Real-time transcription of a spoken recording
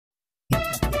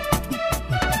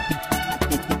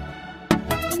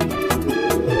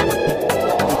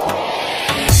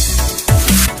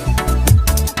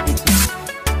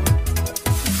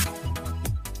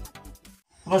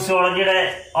Zoology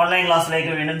online class like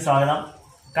വീണ്ടും സ്വാഗതം.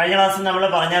 കഴിഞ്ഞ ക്ലാസ്സിൽ നമ്മൾ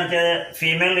പറഞ്ഞു നിർത്തിയത്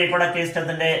ഫീമെയിൽ റീപ്രൊഡക്റ്റീവ്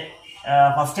സിസ്റ്റത്തിന്റെ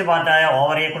ഫസ്റ്റ് പാർട്ടായ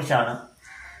ഓവറിയെ കുറിച്ചാണ്.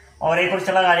 ഓവറിയെ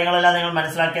കുറിച്ചുള്ള കാര്യങ്ങളെല്ലാം നിങ്ങൾ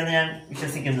മനസ്സിലാക്കിയെന്ന് ഞാൻ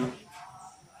വിശ്വസിക്കുന്നു.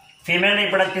 ഫീമെയിൽ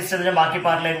റീപ്രൊഡക്റ്റീവ് സിസ്റ്റത്തിന്റെ ബാക്കി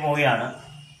പാർട്ടിലേക്ക് പോവുകയാണ്.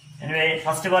 Anyway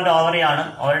first part ഓവറിയാണ്.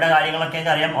 ഓവറിയുടെ കാര്യങ്ങളൊക്കെ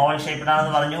അറിയാം. ഓവൽ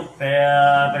ഷേപ്പ്ഡാണെന്ന് പറഞ്ഞു.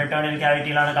 പെരിറ്റോണിയൽ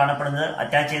ക്യാവിറ്റിയിലാണ് കാണപ്പെടുന്നത്.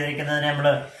 അറ്റാച്ച് ചെയ്തിരിക്കുന്നതിന് നമ്മൾ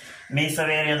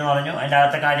മീസോവേറി എന്ന് പറഞ്ഞു. അതിന്റെ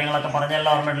അകത്തെ കാര്യങ്ങളൊക്കെ പറഞ്ഞെല്ലാം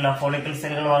ഓർമ്മയിട്ടില്ല. ഫോളിക്കിൾ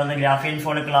സെല്ലുകൾ വളർന്ന് ഗ്രാഫിയൻ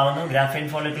ഫോളിക്കിൾ ആവുന്നു. ഗ്രാഫിയൻ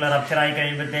ഫോളിക്കിൾ റപ്ചർ ആയി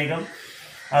കഴിയുമ്പോഴത്തേക്കും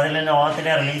അതിൽ നിന്ന്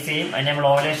ഓവത്തിനെ റിലീസ് ചെയ്യും. അതിന് നമ്മൾ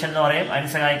ഓവലേഷൻ എന്ന് പറയും. അതിന്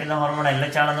സഹായിക്കുന്ന ഹോർമോൺ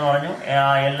LH ആണെന്ന് പറഞ്ഞു.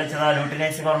 LH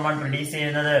ലൂട്ടിനൈസിംഗ് ഹോർമോൺ പ്രൊഡ്യൂസ്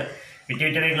ചെയ്യുന്നത്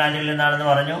പിറ്റ്യൂട്ടറി ഗ്ലാൻഡിൽ നിന്നാണെന്ന്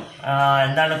പറഞ്ഞു.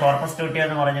 എന്താണ് കോർപ്പസ് ലൂട്ടിയം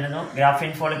എന്ന് പറഞ്ഞിരുന്നു.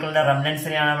 ഗ്രാഫിയൻ ഫോളിക്കിളിന്റെ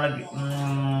റെമനൻസിനെയാണ് നമ്മൾ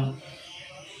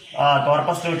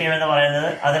കോർപ്പസ് ലൂട്ടിയം എന്ന് പറയുന്നത്.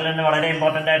 അതിൽ നിന്ന് വളരെ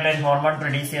ഇമ്പോർട്ടന്റ് ആയിട്ടുള്ള ഒരു ഹോർമോൺ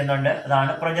പ്രൊഡ്യൂസ് ചെയ്യുന്നുണ്ട്.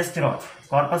 അതാണ് പ്രൊജസ്റ്റിറോൺ.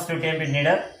 കോർപ്പസ് ലൂട്ടിയം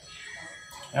പിന്നീട്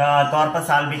കോർപ്പസ്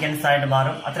ആൽബിക്കൻസ് ആയിട്ട്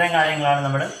മാറും. അത്രയും കാര്യങ്ങളാണ്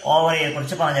നമ്മൾ ഓവറിയെ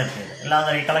കുറിച്ച് പറഞ്ഞിരുന്നത്. എല്ലാം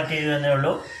റീകളക്ട് ചെയ്തു എന്നേ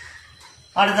ഉള്ളൂ.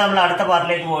 നമ്മൾ അടുത്ത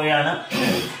പാർട്ടിലേക്ക് പോവുകയാണ്.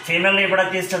 ഫീമെയിൽ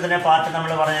റീപ്രൊഡക്റ്റീവ് സിസ്റ്റത്തിന്റെ പാർട്ട്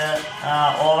നമ്മൾ പറഞ്ഞത്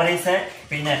ഓവറീസ്,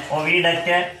 പിന്നെ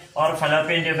oviduct or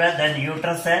Fallopian tube, then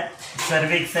uterus,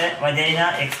 cervix, vagina,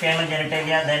 external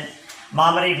genitalia, then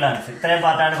mammary glands. ഇത്രയും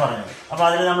പാർട്ടാണ് പറഞ്ഞത്. അപ്പോൾ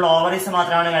അതിൽ നമ്മൾ ഓവറീസ്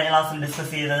മാത്രമാണ് കഴിഞ്ഞ ക്ലാസ്സിൽ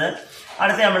ഡിസ്കസ് ചെയ്തത്.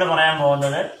 അടുത്ത് നമ്മൾ പറയാൻ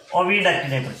പോകുന്നത്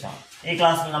ഒവിഡക്റ്റിനെ കുറിച്ചാണ്. ഈ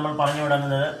ക്ലാസ്സിൽ നമ്മൾ പറഞ്ഞു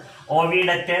തുടങ്ങുന്നത്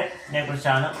ഒവിഡക്റ്റിനെ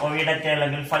കുറിച്ചാണ്. ഒവിഡക്റ്റ്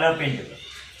അല്ലെങ്കിൽ ഫലോപ്പിയൻ ട്യൂബ്.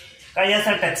 കഴിഞ്ഞ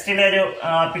ദിവസം ടെക്സ്റ്റിലെ ഒരു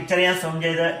പിക്ചർ ഞാൻ സൂം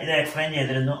ചെയ്ത് ഇത് എക്സ്പ്ലെയിൻ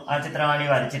ചെയ്തിരുന്നു. ആ ചിത്രമാണ് ഈ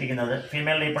വരച്ചിരിക്കുന്നത്.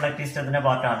 ഫീമെയിൽ റീപ്രൊഡക്റ്റീവ് സിസ്റ്റത്തിന്റെ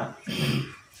പാർട്ടാണ്.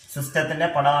 സിസ്റ്റത്തിന്റെ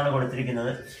പടമാണ്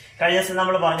കൊടുത്തിരിക്കുന്നത്. കഴിഞ്ഞ ദിവസം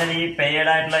നമ്മൾ പറഞ്ഞത് ഈ പെയ്ഡ്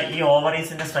ആയിട്ടുള്ള ഈ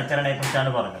ഓവറീസിന്റെ സ്ട്രക്ചറിനെ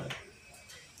കുറിച്ചാണ് പറഞ്ഞത്.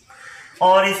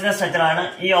 ഓവറീസിന്റെ സ്ട്രക്ചറാണ്.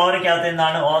 ഈ ഓവറിക്കകത്ത്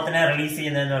നിന്നാണ് ഓവത്തിനെ റിലീസ്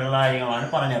ചെയ്യുന്നതെന്നുള്ള കാര്യങ്ങളാണ്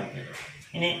പറഞ്ഞു നിർത്തിയത്.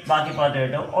 ഇനി ബാക്കി പാർട്ട്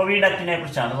കേട്ടോ ഒവിഡക്റ്റിനെ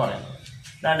കുറിച്ചാണ് പറയുന്നത്.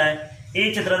 അതാണ്ട് ഈ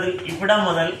ചിത്രത്തിൽ ഇവിടം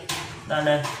മുതൽ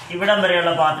ഇവിടം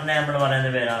വരെയുള്ള പാർട്ടിനെ നമ്മൾ പറയുന്ന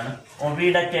പേരാണ്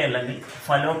ഒവിഡക്റ്റ് അല്ലെങ്കിൽ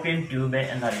ഫലോപ്പിയൻ ട്യൂബ്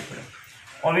എന്നറിയപ്പെടും.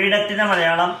 ഒവിഡക്റ്റിന്റെ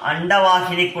മലയാളം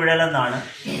അണ്ടവാഹിനി കുഴൽ എന്നാണ്.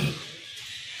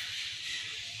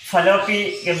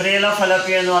 ഗബ്രിയേലോ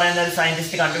ഫലോപ്പി എന്ന് പറയുന്ന ഒരു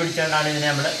സയന്റിസ്റ്റ് കണ്ടുപിടിച്ചുകൊണ്ടാണ് ഇതിനെ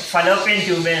നമ്മൾ ഫലോപ്പിയൻ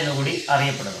ട്യൂബ് എന്നുകൂടി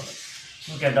അറിയപ്പെടുന്നത്.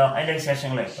 കേട്ടോ, അതിന്റെ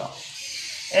വിശേഷങ്ങൾ കേട്ടോ.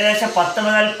 ഏകദേശം 10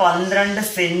 മുതൽ 12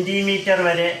 സെന്റിമീറ്റർ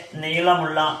വരെ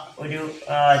നീളമുള്ള ഒരു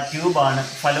ട്യൂബാണ്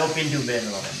ഫലോപ്പിയൻ ട്യൂബ്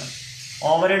എന്ന് പറയുന്നത്.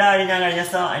 ഓവറിയുടെ കാര്യം ഞാൻ കഴിഞ്ഞ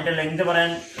ദിവസം അതിന്റെ ലെങ്ത്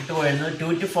പറയാൻ ഇട്ടുപോയിരുന്നു. 2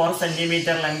 to 4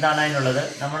 സെന്റിമീറ്റർ ലെങ്ത് ആണ് അതിനുള്ളത്.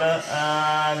 നമ്മൾ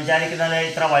വിചാരിക്കുന്നത്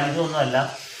ഇത്ര വലുതൊന്നുമല്ല.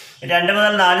 2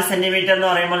 മുതൽ 4 സെന്റിമീറ്റർ എന്ന്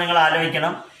പറയുമ്പോൾ നിങ്ങൾ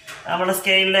ആലോചിക്കണം, നമ്മുടെ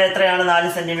സ്കെയിലിൽ എത്രയാണ്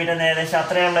 4 സെന്റിമീറ്റർ എന്ന്. ഏകദേശം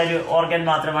അത്രയുള്ള ഒരു ഓർഗൻ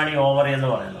മാത്രമാണ് ഈ ഓവറി എന്ന്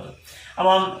പറയുന്നത്.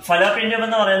 അപ്പം ഫലോപ്പിയൻ ട്യൂബ്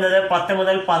എന്ന് പറയുന്നത് 10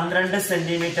 മുതൽ 12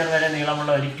 സെന്റിമീറ്റർ വരെ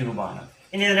നീളമുള്ള ഒരു ട്യൂബാണ്.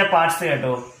 ഇനി ഇതിന്റെ പാർട്സ്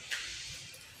കേട്ടോ.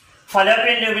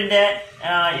 ഫലോപ്പിയൻ ട്യൂബിന്റെ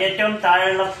ഏറ്റവും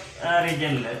താഴെയുള്ള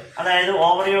റീജിയനിൽ, അതായത്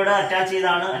ഓവറിയോട് അറ്റാച്ച്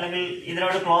ചെയ്താണ് അല്ലെങ്കിൽ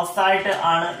ഇതിനോട് ക്ലോസ് ആയിട്ട്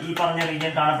ആണ് ഈ പറഞ്ഞ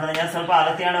റീജിയൻ കാണപ്പെടുന്നത്. ഞാൻ സ്വല്പം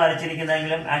അകത്തെയാണ്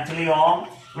വരച്ചിരിക്കുന്നതെങ്കിലും ആക്ച്വലി ഓം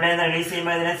ഇവിടെ നിന്ന് റിലീസ്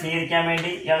ചെയ്യുമ്പോൾ ഇതിനെ സ്വീകരിക്കാൻ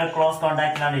വേണ്ടി ഇയാളുടെ ക്ലോസ്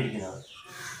കോൺടാക്റ്റിലാണ് ഇരിക്കുന്നത്.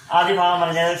 ആദ്യ ഭാഗം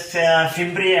പറഞ്ഞത്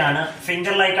ഫിംബ്രിയാണ്.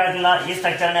 ഫിംഗർ ലൈക്ക് ആയിട്ടുള്ള ഈ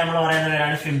സ്ട്രക്ചറിനെ നമ്മൾ പറയുന്ന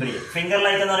പേരാണ് ഫിംബ്രിയ. ഫിംഗർ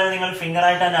ലൈക്ക് എന്ന് പറയുന്നത് നിങ്ങൾ ഫിംഗർ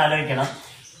ആയിട്ട് തന്നെ ആലോചിക്കണം.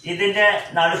 ഇതിന്റെ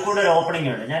നടുക്കൂടെ ഒരു ഓപ്പണിംഗ്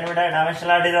ഉണ്ട്. ഞാനിവിടെ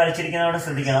ഡയമെൻഷനലായിട്ട് ഇത് വരച്ചിരിക്കുന്നതോടെ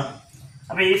ശ്രദ്ധിക്കണം.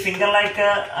 അപ്പൊ ഈ ഫിംഗർ ലൈക്ക്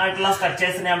ആയിട്ടുള്ള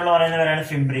സ്ട്രക്ചേഴ്സിനെ നമ്മൾ പറയുന്നവരാണ്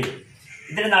ഫിംബ്രി.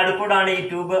 ഇതിന് നടുക്കൂടാണ് ഈ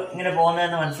ട്യൂബ് ഇങ്ങനെ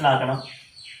പോകുന്നതെന്ന് മനസ്സിലാക്കണം.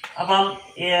 അപ്പം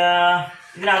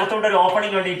ഇതിനകത്തോട്ട് ഒരു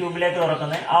ഓപ്പണിംഗ് ഉണ്ട് ഈ ട്യൂബിലേക്ക്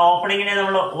തുറക്കുന്നത്. ആ ഓപ്പണിങ്ങിനെ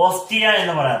നമ്മൾ ഓസ്റ്റിയ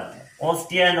എന്ന് പറയാറുണ്ട്.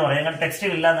 ഓസ്റ്റിയ എന്ന് പറയും. നിങ്ങൾ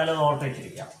ടെക്സ്റ്റിൽ ഇല്ല എന്നാലും ഓർത്ത്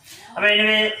വെച്ചിരിക്കാം. അപ്പൊ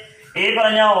ഇനി ഈ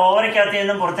പറഞ്ഞ ഓവറിക്കകത്ത്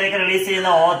നിന്നും പുറത്തേക്ക് റിലീസ്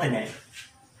ചെയ്യുന്ന ഓവത്തിനെ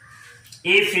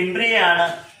ഈ ഫിംബ്രിയാണ്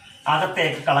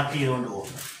അകത്തേക്ക് കളക്ട് ചെയ്തുകൊണ്ട്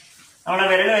പോകുന്നത്. നമ്മുടെ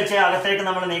വിരൽ വെച്ച് അകത്തേക്ക്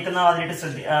നമ്മൾ നീക്കുന്ന അതിനായിട്ട്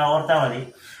ഓർത്താൽ മതി.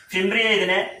 ഫിംബ്രിയ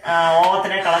ഇതിനെ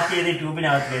ഓവത്തിനെ കളക്ട് ചെയ്ത്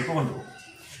ട്യൂബിനകത്തേക്ക് കൊണ്ടുപോകും.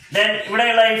 ദെൻ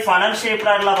ഇവിടെയുള്ള ഈ ഫണൽ ഷേപ്ഡ്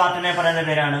ആയിട്ടുള്ള പാർട്ടിനെ പറയുന്ന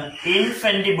പേരാണ്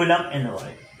ഇൻഫെന്റിബുലം എന്ന്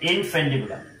പറയും.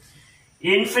 ഇൻഫെന്റിബുലം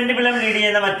ലീഡ്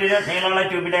ചെയ്യുന്ന മറ്റൊരു നീളമുള്ള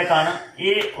ട്യൂബിലേക്കാണ്. ഈ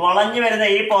വളഞ്ഞു വരുന്ന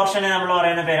ഈ പോർഷനെ നമ്മൾ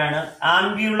പറയുന്ന പേരാണ്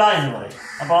ആംബ്യൂള എന്ന് പറയും.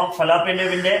 അപ്പോൾ ഫലോപ്പിയൻ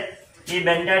ട്യൂബിന്റെ ഈ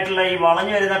ബെൻഡായിട്ടുള്ള ഈ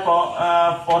വളഞ്ഞു വരുന്ന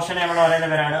പോർഷനെ നമ്മൾ പറയുന്ന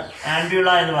പേരാണ് ആംബ്യൂള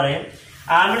എന്ന് പറയും.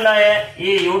 ആംബ്യൂളയെ ഈ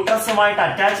യൂട്രസുമായിട്ട്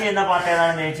അറ്റാച്ച് ചെയ്യുന്ന പാർട്ട്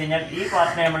ഏതാണെന്ന് ചോദിച്ചു കഴിഞ്ഞാൽ ഈ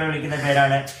പാർട്ടിനെ നമ്മൾ വിളിക്കുന്ന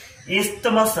പേരാണ്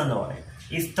ഇസ്തമസ് എന്ന് പറയും.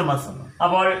 ഇസ്തമസ് എന്ന്.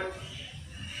 അപ്പോൾ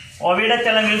ഒവിഡക്റ്റ്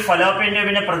അല്ലെങ്കിൽ ഫലോപ്പിയൻ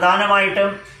ട്യൂബിന് പ്രധാനമായിട്ടും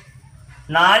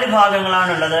 4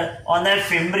 ഭാഗങ്ങളാണുള്ളത്. ഒന്ന്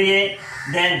ഫിംബ്രിയെ,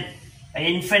 ദെൻ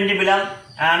ഇൻഫെന്റിബുലം,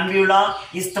 ആംബ്യൂള,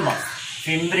 ഇസ്തമസ്.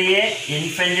 ഫിംബ്രിയെ,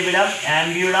 ഇൻഫെന്റിബുലം,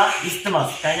 ആംബ്യൂള,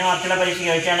 ഇസ്തമസ്. കഴിഞ്ഞ മാർക്കുള്ള പരീക്ഷ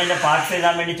ചോദിച്ചാണ് ഇതിന്റെ പാർട്സ്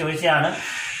എഴുതാൻ വേണ്ടി ചോദിച്ചതാണ്.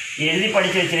 എഴുതി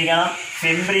പഠിച്ചു വെച്ചിരിക്കണം.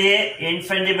 ഫിംബ്രിയെ,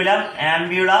 ഇൻഫെന്റിബുലം,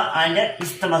 ആംബ്യൂള ആൻഡ്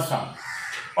ഇസ്തമസ് ആണ്.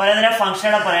 ഓരോന്നിനെ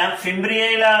ഫംഗ്ഷനെ പറയാം.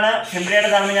 ഫിംബ്രിയയുടെ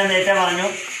ധർമ്മം ഞാൻ നേരത്തെ പറഞ്ഞു.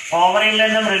 ഓവറിൽ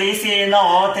നിന്നും റിലീസ് ചെയ്യുന്ന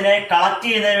ഓവത്തിനെ കളക്ട്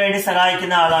ചെയ്യുന്നതിന് വേണ്ടി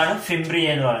സഹായിക്കുന്ന ആളാണ് ഫിംബ്രിയ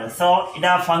എന്ന് പറയുന്നത്. So the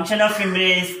function of fimbria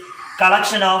is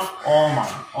collection of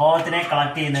ഓവമാണ്. ഓവത്തിനെ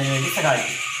collect ചെയ്യുന്നതിന് വേണ്ടി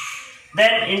സഹായിക്കും.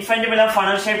 ദെൻ ഇൻഫന്റിബുലം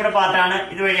ഫണൽ ഷേപ്ഡ് പാർട്ടാണ്,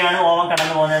 ഇതുവഴിയാണ് ഓവം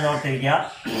കടന്നു പോകുന്നത് ഓർത്തിരിക്കുക.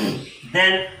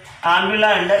 ദെൻ ആംബുല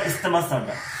ഉണ്ട്, ഇസ്തമസ്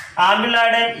ഉണ്ട്.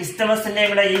 ആംബുലയുടെയും ഇസ്തമസിന്റെയും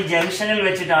കൂടെ ഈ ജംഗ്ഷനിൽ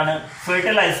വെച്ചിട്ടാണ്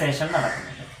ഫെർട്ടിലൈസേഷൻ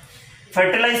നടക്കുന്നത്.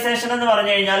 ഫെർട്ടിലൈസേഷൻ എന്ന്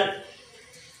പറഞ്ഞു കഴിഞ്ഞാൽ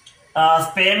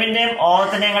സ്പേമിന്റെയും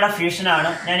ഓവത്തിന്റെയും കൂടെ ഫ്യൂഷനാണ്.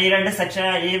 ഞാൻ ഈ രണ്ട് സെക്ഷൻ,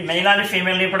 ഈ male and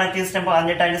female reproductive system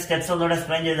പറഞ്ഞിട്ട് അതിന്റെ സ്റ്റെപ്സ് ഒന്നുകൂടെ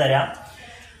എക്സ്പ്ലെയിൻ ചെയ്ത് തരാം.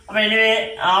 അപ്പൊ എനിവേ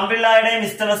ആംബുലയുടെയും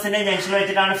ഇസ്തമസിന്റെയും ജംഗ്ഷനിൽ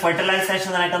വെച്ചിട്ടാണ് ഫെർട്ടിലൈസേഷൻ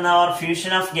നടക്കുന്ന, ഓർ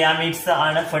ഫ്യൂഷൻ ഓഫ് ഗ്യാമീറ്റ്സ്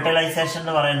ആണ് ഫെർട്ടിലൈസേഷൻ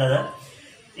എന്ന് പറയുന്നത്.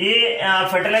 ഈ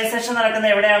ഫെർട്ടിലൈസേഷൻ നടക്കുന്ന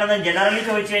എവിടെയാണെന്ന് ജനറലി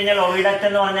ചോദിച്ചു കഴിഞ്ഞാൽ ഓവിഡക്ട്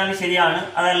എന്ന് പറഞ്ഞാൽ ശരിയാണ്.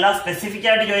 അതെല്ലാം സ്പെസിഫിക്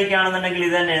ആയിട്ട് ചോദിക്കുകയാണെന്നുണ്ടെങ്കിൽ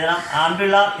ഇത് തന്നെ എഴുതണം.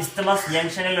 ആംബുല ഇസ്തമസ്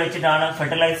ജംഗ്ഷനിൽ വെച്ചിട്ടാണ്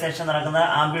ഫെർട്ടിലൈസേഷൻ നടക്കുന്നത്.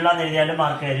 ആംബുല എന്ന് എഴുതിയാലും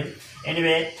മാർക്ക് വരും.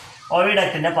 എനിവേ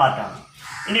ഓവിഡക്റ്റിന്റെ പാർട്ടാണ്.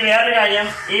 ഇനി വേറൊരു കാര്യം,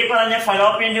 ഈ പറഞ്ഞ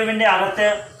ഫലോപ്പിയൻ ട്യൂബിന്റെ അകത്ത്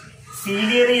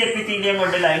സീലിയറി എപ്പിത്തീലിയം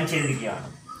കൊണ്ട് ലൈൻ ചെയ്തിരിക്കുകയാണ്.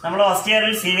 നമ്മൾ ഫസ്റ്റ്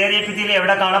ഇയറിൽ സീലിയറി എപ്പിത്തീലിയം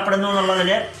എവിടെ കാണപ്പെടുന്നു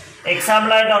എന്നുള്ളതിന്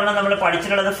എക്സാമ്പിൾ ആയിട്ട് ഒരെണ്ണം നമ്മൾ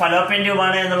പഠിച്ചിട്ടുള്ളത് ഫലോപ്പിയൻ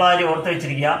ട്യൂബാണ് എന്നുള്ള കാര്യം ഓർത്ത്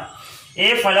വെച്ചിരിക്കുക. ഈ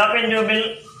ഫലോപ്പിയൻ ട്യൂബിൽ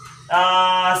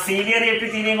സീലിയറി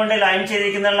എപ്പിത്തീലിയം കൊണ്ട് ലൈൻ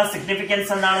ചെയ്തിരിക്കുന്നതിനുള്ള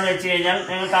സിഗ്നിഫിക്കൻസ് എന്താണെന്ന് വെച്ച് കഴിഞ്ഞാൽ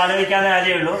നിങ്ങൾക്ക് ആലോചിക്കാതെ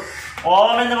കാര്യമേ ഉള്ളൂ.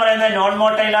 ഓവം എന്ന് പറയുന്നത് നോൺ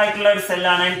മോട്ടൈൽ ആയിട്ടുള്ള ഒരു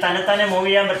സെല്ലാണ്. അതിന് തന്നെ മൂവ്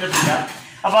ചെയ്യാൻ പറ്റത്തില്ല.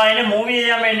 അപ്പൊ അതിനെ മൂവ്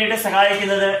ചെയ്യാൻ വേണ്ടിയിട്ട്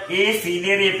സഹായിക്കുന്നത് ഈ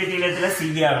സീലിയറി എപ്പിത്തീലിയത്തിലെ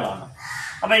സീലിയകളാണ്.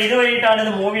 അപ്പൊ ഇതുവഴിയിട്ടാണ്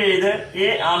ഇത് മൂവ് ചെയ്ത് ഈ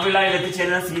ആംബുലയിൽ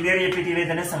എത്തിച്ചേരുന്ന സീലിയറി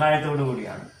എപ്പിത്തീലിയത്തിന്റെ സഹായത്തോടു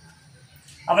കൂടിയാണ്.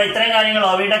 അപ്പൊ ഇത്രയും കാര്യങ്ങൾ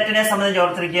ഒവിഡക്റ്റിനെ സംബന്ധിച്ച്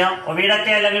ഓർത്തിരിക്കുക.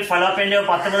 ഒവിഡക്റ്റ് അല്ലെങ്കിൽ ഫലോപ്പിയൻ ട്യൂബ്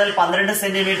 10 മുതൽ 12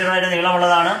 സെന്റിമീറ്റർ വരെ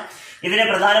നീളമുള്ളതാണ്. ഇതിന്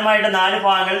പ്രധാനമായിട്ട് 4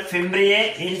 ഭാഗങ്ങൾ: ഫിംബ്രിയെ,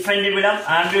 ഇൻഫന്റിബുലം,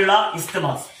 ampulla,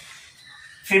 isthmus.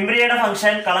 ഫിംബ്രിയയുടെ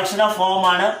function collection of form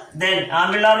ആണ്. ദെൻ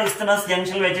ആംബുലാർ ഇസ്തമസ്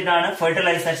ജംഗ്ഷനിൽ വെച്ചിട്ടാണ്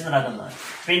ഫെർട്ടിലൈസേഷൻ നടക്കുന്നത്.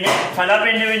 പിന്നെ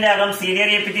ഫലോപ്പിയൻ ട്യൂബിന്റെ അകം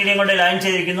സീലിയറി എപ്പിത്തീലിയം കൊണ്ട് ലൈൻ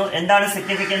ചെയ്തിരിക്കുന്നു. എന്താണ്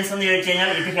സിഗ്നിഫിക്കൻസ് എന്ന് ചോദിച്ചു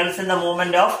കഴിഞ്ഞാൽ it helps in the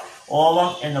movement of ovum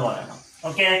എന്ന് പറയണം.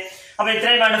 ഓക്കെ, അപ്പൊ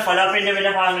ഇത്രയുമാണ് ഫലോപ്പിയൻ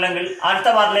ട്യൂബിന്റെ ഭാഗങ്ങളെങ്കിൽ അടുത്ത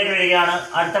പാർട്ടിലേക്ക് വരികയാണ്.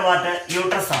 അടുത്ത പാർട്ട്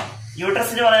യൂട്രസ് ആണ്.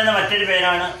 യൂട്രസിന് പറയുന്ന മറ്റൊരു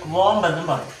പേരാണ് വോംബ് എന്നും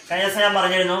പറയും. കഴിഞ്ഞ ദിവസം ഞാൻ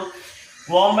പറഞ്ഞിരുന്നു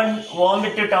വോംബ്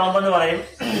ടു ടോംബ് എന്ന് പറയും.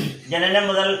 ജനനം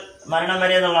മുതൽ മരണം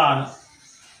വരെ എന്നുള്ളതാണ്.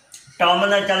 ടോംബ്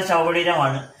എന്ന് വെച്ചാൽ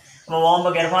ശവകുടീരമാണ്. അപ്പൊ വോംബ്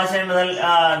ഗർഭാശയം മുതൽ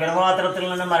ഗർഭപാത്രത്തിൽ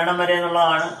നിന്ന് മരണം വരെ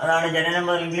എന്നുള്ളതാണ്. അതാണ് ജനനം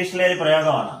മുതൽ ഇംഗ്ലീഷിലെ ഒരു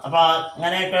പ്രയോഗമാണ്. അപ്പൊ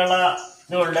അങ്ങനെയൊക്കെയുള്ള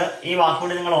ഇതുകൊണ്ട് ഈ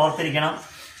വാക്കുകൂടി നിങ്ങൾ ഓർത്തിരിക്കണം.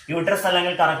 യൂട്രസ്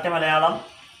അല്ലെങ്കിൽ കറക്റ്റ് മലയാളം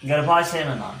ഗർഭാശയം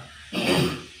എന്നാണ്.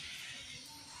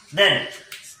 ദെൻ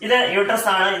ഇത് യൂട്രസ്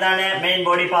ആണ്. ഇതാണ് മെയിൻ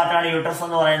ബോഡി പാർട്ടാണ് യൂട്രസ്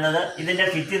എന്ന് പറയുന്നത്. ഇതിന്റെ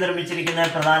ഭിത്തി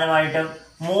നിർമ്മിച്ചിരിക്കുന്നത് പ്രധാനമായിട്ടും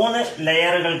 3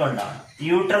 ലെയറുകൾ കൊണ്ടാണ്.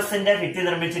 യൂട്രസിന്റെ ഭിത്തി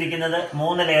നിർമ്മിച്ചിരിക്കുന്നത്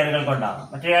 3 ലെയറുകൾ കൊണ്ടാണ്.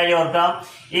 മറ്റൊരു കാര്യം ഓർക്കാം,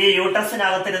 ഈ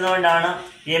യൂട്രസിനകത്തിരുന്നുകൊണ്ടാണ്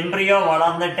എംബ്രിയോ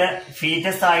വളർന്നിട്ട്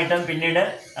ഫീറ്റസ് ആയിട്ടും പിന്നീട്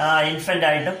ഇൻഫന്റ്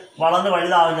ആയിട്ടും വളർന്നു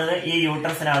വലുതാവുന്നത് ഈ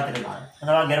യൂട്രസിനകത്തിരുന്നാണ്.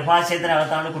 അഥവാ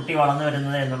ഗർഭാശയത്തിനകത്താണ് കുട്ടി വളർന്നു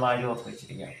വരുന്നത് എന്നുള്ള കാര്യം ഓർത്ത്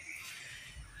വെച്ചിരിക്കുക.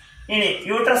 ഇനി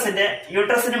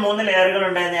യൂട്രസിന് 3 ലെയറുകൾ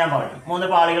ഉണ്ടെന്ന് ഞാൻ പറഞ്ഞു.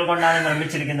 3 പാളികൾ കൊണ്ടാണ്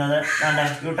നിർമ്മിച്ചിരിക്കുന്നത്.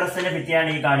 യൂട്രസിന്റെ ഭിത്തിയാണ്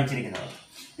ഈ കാണിച്ചിരിക്കുന്നത്.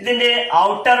 ഇതിന്റെ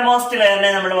ഔട്ടർ മോസ്റ്റ് ലെയറിനെ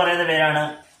നമ്മൾ പറയുന്ന പേരാണ്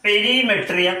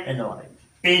പെരിമെട്രിയം എന്ന് പറയും.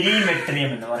 പെരിമെട്രിയം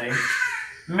എന്ന് പറയും.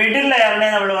 മിഡിൽ ലെയറിനെ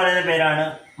നമ്മൾ പറയുന്ന പേരാണ്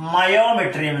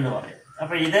മയോമെട്രിയം എന്ന് പറയും.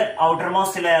 അപ്പൊ ഇത് ഔട്ടർ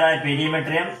മോസ്റ്റ് ലെയറായ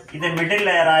പെരിമെട്രിയം, ഇത് middle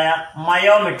ലെയറായ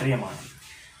മയോമെട്രിയമാണ്.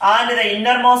 And the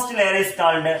inner most layer is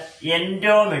called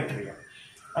endometrium.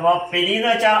 അപ്പൊ പെരി എന്ന്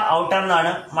വെച്ചാൽ ഔട്ടർ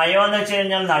എന്നാണ്, മയോ എന്ന് വെച്ച്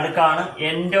കഴിഞ്ഞാൽ നടുക്കാണ്,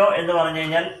 എൻഡോ എന്ന് പറഞ്ഞു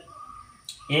കഴിഞ്ഞാൽ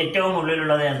ഏറ്റവും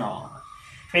ഉള്ളിലുള്ളത് എന്നാണ്.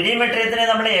 പെരിമെട്രിയത്തിനെ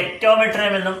നമ്മൾ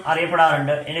എക്ടോമെട്രിയം എന്നും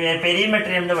അറിയപ്പെടാറുണ്ട്. ഇനി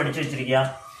പെരിമെട്രിയം എന്ന് പഠിച്ചു വെച്ചിരിക്കുക.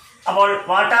 അപ്പോൾ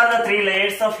what are the 3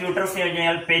 layers of uterus എന്ന്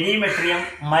കഴിഞ്ഞാൽ പെരിമെട്രിയം,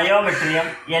 മയോമെട്രിയം,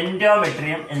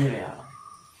 എൻഡോമെട്രിയം എന്നിവയാണ്.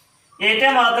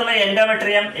 ഏറ്റവും ഭാഗത്തുള്ള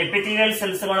എൻഡോമെട്രിയം എപ്പിത്തീലിയൽ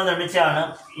സെൽസ് കൊണ്ട് നിർമ്മിച്ചാണ്.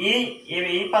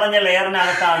 ഈ പറഞ്ഞ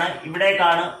ലെയറിനകത്താണ്,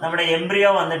 ഇവിടേക്കാണ് നമ്മുടെ എംബ്രിയോ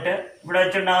വന്നിട്ട് ഇവിടെ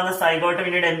വെച്ചുണ്ടാകുന്ന സൈഗോട്ട്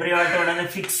പിന്നീട് എംബ്രിയോ ആയിട്ട് കൊണ്ടുവന്ന്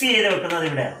ഫിക്സ് ചെയ്ത് വെക്കുന്നത്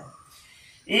ഇവിടെയാണ്.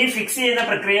 ഈ ഫിക്സ് ചെയ്യുന്ന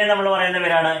പ്രക്രിയയെ നമ്മൾ പറയുന്ന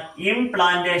പേരാണ്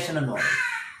ഇംപ്ലാന്റേഷൻ എന്ന് പറയും.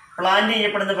 പ്ലാന്റ്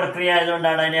ചെയ്യപ്പെടുന്ന പ്രക്രിയ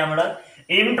ആയതുകൊണ്ടാണ് അതിനെ നമ്മൾ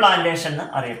ഇംപ്ലാന്റേഷൻ എന്ന്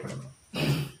അറിയപ്പെടുന്നത്.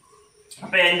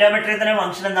 അപ്പൊ എൻഡോമെട്രിയത്തിന്റെ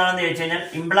ഫംഗ്ഷൻ എന്താണെന്ന് ചോദിച്ചു കഴിഞ്ഞാൽ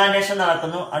ഇംപ്ലാന്റേഷൻ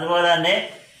നടക്കുന്നു. അതുപോലെ തന്നെ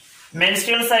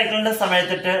മെൻസ്ട്രുവൽ സൈക്കിളിന്റെ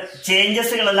സമയത്തിട്ട്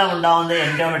ചേഞ്ചസുകളെല്ലാം ഉണ്ടാവുന്നത്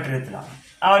എൻഡോമെട്രിയത്തിലാണ്.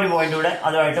 ആ ഒരു പോയിന്റിലൂടെ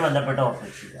അതുമായിട്ട് ബന്ധപ്പെട്ട്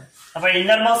ഓർത്തിരിക്കുക. അപ്പൊ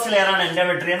ഇന്നർമോസ്റ്റ് ലെയർ ആണ്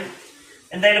എൻഡോമെട്രിയം.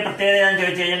 എന്തെങ്കിലും പ്രത്യേകത ഞാൻ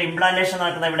ചോദിച്ചു കഴിഞ്ഞാൽ ഇംപ്ലാന്റേഷൻ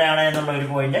നടക്കുന്ന എവിടെയാണ് എന്നുള്ള ഒരു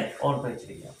പോയിന്റ് ഓർത്ത്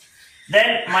വെച്ചിരിക്കുക. ദെൻ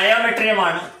മയോമെട്രിയം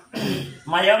ആണ്.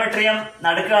 മയോമെട്രിയം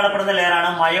നടുക്ക് കാണപ്പെടുന്ന ലെയറാണ്.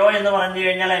 മയോ എന്ന് പറഞ്ഞു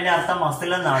കഴിഞ്ഞാൽ അതിന്റെ അർത്ഥം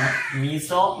മസിൽ എന്നാണ്.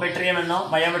 മീസോമെട്രിയം എന്നോ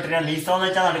മയോമെട്രിയം, മീസോ എന്ന്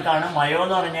വെച്ചാൽ നടുക്കാണ്. മയോ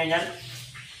എന്ന് പറഞ്ഞു കഴിഞ്ഞാൽ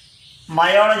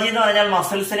മയോളജി എന്ന് പറഞ്ഞാൽ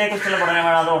മസിൽസിനെ കുറിച്ചുള്ള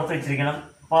പഠനമാണ്, അത് ഓർത്ത് വെച്ചിരിക്കണം.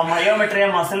 അപ്പൊ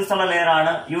മയോമെട്രിയം മസിൽസ് ഉള്ള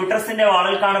ലെയറാണ്. യൂട്രസിന്റെ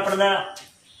വാളിൽ കാണപ്പെടുന്ന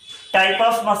ടൈപ്പ്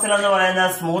ഓഫ് മസിൽ എന്ന്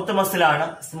പറയുന്നത് സ്മൂത്ത് മസിലാണ്.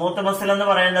 സ്മൂത്ത് മസിൽ എന്ന്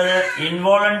പറയുന്നത്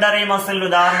ഇൻവോളണ്ടറി മസിൽ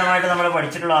ഉദാഹരണമായിട്ട് നമ്മൾ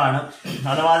പഠിച്ചിട്ടുള്ളതാണ്.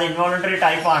 അഥവാ അത് ഇൻവോളണ്ടറി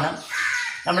ടൈപ്പാണ്,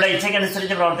 നമ്മുടെ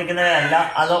ഇച്ഛയ്ക്കനുസരിച്ച് പ്രവർത്തിക്കുന്നവരല്ല,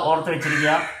 അത് ഓർത്ത്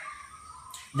വെച്ചിരിക്കുക.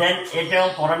 ദെൻ ഏറ്റവും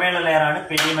പുറമേയുള്ള ലെയറാണ്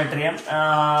പെരിമെട്രിയം,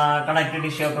 കണക്റ്റീവ്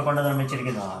ടിഷ്യൂ ഒക്കെ കൊണ്ട്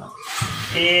നിർമ്മിച്ചിരിക്കുന്നതാണ്.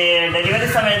 ഈ ഡെലിവറി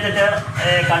സമയത്തിട്ട്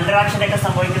കൺട്രാക്ഷനൊക്കെ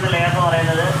സംഭവിക്കുന്ന ലെയർ എന്ന്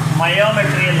പറയുന്നത്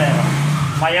മയോമെട്രിയൽ ലെയറാണ്.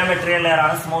 മയോമെട്രിയൽ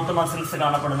ലെയറാണ്, സ്മൂത്ത് മസിൽസ്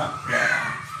കാണപ്പെടുന്ന ലെയറാണ്.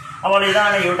 അപ്പോൾ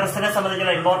ഇതാണ് യൂട്രസിനെ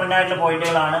സംബന്ധിച്ചുള്ള ഇമ്പോർട്ടൻ്റ് ആയിട്ടുള്ള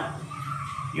പോയിന്റുകളാണ്.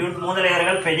 3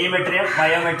 ലെയറുകൾ: പെരിമെട്രിയം,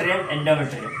 മയോമെട്രിയം,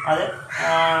 എൻഡോമെട്രിയം. അത്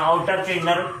ഔട്ടർ ടു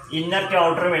ഇന്നറും ഇന്നർ ടു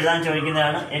ഔട്ടറും എഴുതാൻ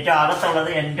ചോദിക്കുന്നതാണ്. ഏറ്റവും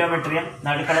അകത്തുള്ളത് എൻഡോമെട്രിയം,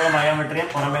 നടുക്കുള്ളത് മയോമെട്രിയം,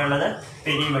 പുറമേ ഉള്ളത്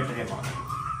പെരിമെട്രിയമാണ്.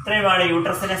 ഇത്രയുമാണ്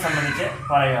യൂട്രസിനെ സംബന്ധിച്ച്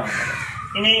പറയാനുള്ളത്.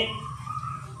 ഇനി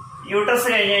യൂട്രസ്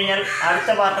കഴിഞ്ഞ് കഴിഞ്ഞാൽ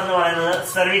അടുത്ത പാർട്ട് എന്ന് പറയുന്നത്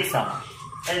സെർവിക്സ് ആണ്.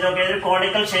 ഇതൊക്കെ ഒരു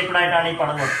കോണിക്കൽ ഷേപ്ഡ് ആയിട്ടാണ് ഈ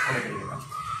പടം കൊടുത്തിരിക്കുന്നത്.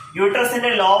 യൂട്രസിന്റെ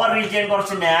ലോവർ റീജിയൻ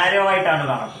കുറച്ച് നാരോ ആയിട്ടാണ്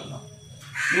കാണപ്പെടുന്നത്.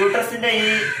 യൂട്രസിന്റെ ഈ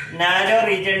നാരോ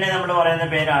റീജിയനെ നമ്മൾ പറയുന്ന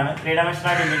പേരാണ്, 3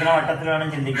 ഡയമെൻഷനായിട്ട് ചിന്തിക്കുന്ന വട്ടത്തിൽ വേണം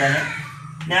ചിന്തിക്കാൻ.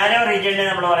 നാരോ റീജിയനെ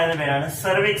നമ്മൾ പറയുന്ന പേരാണ്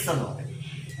സെർവിക്സ് എന്ന് പറയും.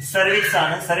 സെർവിക്സ്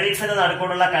ആണ്. സെർവിക്സിന്റെ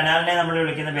നടുക്കൊണ്ടുള്ള കനാലിനെ നമ്മൾ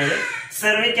വിളിക്കുന്ന പേര്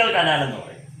സെർവിക്കൽ കനാൽ എന്ന്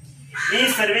പറയും. ഈ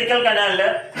സെർവിക്കൽ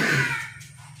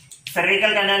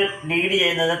കനാൽ ലീഡ്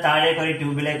ചെയ്യുന്നത് താഴേക്ക് ഒരു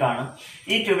ട്യൂബിലേക്കാണ്.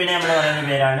 ഈ ട്യൂബിനെ നമ്മൾ പറയുന്ന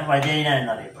പേരാണ് വജൈന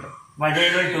എന്നറിയപ്പെടും.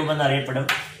 Vaginal tube എന്നറിയപ്പെടും.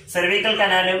 സെർവിക്കൽ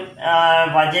കനാലും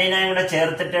വജൈനയും കൂടെ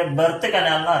ചേർത്തിട്ട് ബെർത്ത്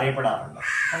കനാൽ എന്ന് അറിയപ്പെടാറുണ്ട്.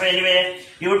 അപ്പൊ എനിവേ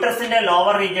യൂട്രസിന്റെ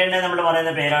ലോവർ റീജിയനെ നമ്മൾ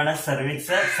പറയുന്ന പേരാണ്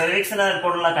സെർവിക്സ്. സെർവിക്സിന്റെ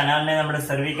നടുക്കൊണ്ടുള്ള കനാലിനെ നമ്മൾ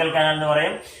സെർവിക്കൽ കനാൽ എന്ന്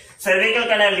പറയും. സെർവിക്കൽ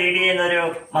കനാൽ ലീഡ് ചെയ്യുന്ന ഒരു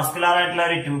മസ്കുലർ ആയിട്ടുള്ള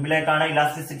ഒരു ട്യൂബിലേക്കാണ്.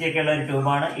 ഇലാസ്റ്റിസിറ്റി ഒക്കെ ഉള്ള ഒരു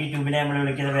ട്യൂബാണ്. ഈ ട്യൂബിനെ നമ്മൾ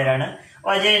വിളിക്കുന്ന പേരാണ്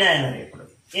വജൈന എന്നറിയപ്പെടും.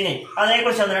 ഇനി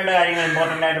അതിനെക്കുറിച്ച് 1-2 കാര്യങ്ങൾ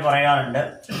ഇമ്പോർട്ടന്റ് ആയിട്ട് പറയാറുണ്ട്.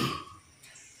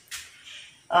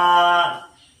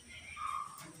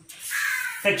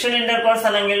 സെക്ഷൽ ഇന്റർകോഴ്സ്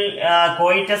അല്ലെങ്കിൽ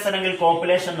കോയിറ്റസ് അല്ലെങ്കിൽ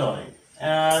കോപ്പുലേഷൻ എന്ന് പറയും.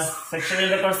 സെക്ഷൽ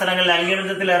ഇന്റർകോഴ്സ് അല്ലെങ്കിൽ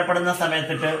ലൈംഗികബന്ധത്തിൽ ഏർപ്പെടുന്ന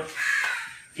സമയത്തിട്ട്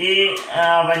ഈ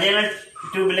വജൈനൽ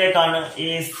ട്യൂബിലേക്കാണ് ഈ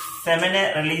സെമനെ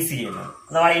റിലീസ് ചെയ്യുന്നത്.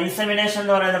 അഥവാ ഇൻസെമിനേഷൻ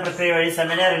എന്ന് പറയുന്ന പ്രക്രിയ വഴി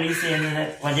സെമനെ റിലീസ് ചെയ്യുന്നത്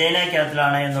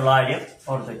വജൈനക്കകത്തിലാണ് എന്നുള്ള കാര്യം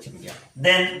ഓർത്ത് വെച്ചിരിക്കുക.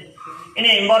 ദെൻ ഇനി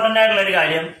ഇമ്പോർട്ടന്റ് ആയിട്ടുള്ള ഒരു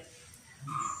കാര്യം,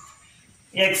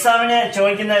 എക്സാമിന്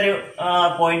ചോദിക്കുന്ന ഒരു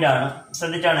പോയിന്റ് ആണ്,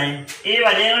 ശ്രദ്ധിച്ചാണ്. ഈ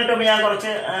വജൈനൽ ട്യൂബ് ഞാൻ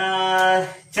കുറച്ച്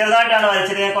ചെറുതായിട്ടാണ്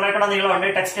വരച്ചത്. കുറെ കൂടെ നീളമുണ്ട്.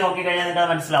 ടെക്സ്റ്റ് നോക്കി കഴിഞ്ഞാൽ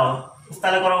നിങ്ങൾക്ക് മനസ്സിലാവും.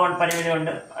 സ്ഥലക്കുറവ് പരിമിതി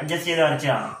കൊണ്ട് അഡ്ജസ്റ്റ് ചെയ്ത്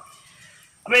വരച്ചതാണ്.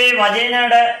 അപ്പൊ ഈ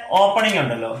വജൈനയുടെ ഓപ്പണിംഗ്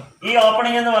ഉണ്ടല്ലോ, ഈ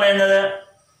ഓപ്പണിംഗ് എന്ന് പറയുന്നത്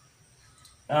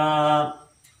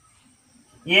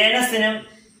ഏനസിനും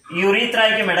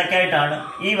യുറീത്രയ്ക്കും ഇടയ്ക്കായിട്ടാണ്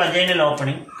ഈ വജൈനൽ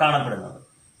ഓപ്പണിംഗ് കാണപ്പെടുന്നത്.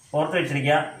 ഓർത്ത്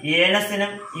വെച്ചിരിക്കുക,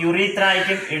 ഏനസിനും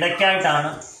യുറീത്രയ്ക്കും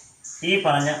ഇടയ്ക്കായിട്ടാണ് ഈ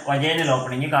പറഞ്ഞ വജൈനൽ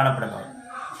ഓപ്പണിംഗ് കാണപ്പെടുന്നത്.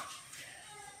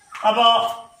 അപ്പോ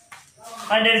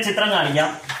അതിന്റെ ഒരു ചിത്രം കാണിക്കാം.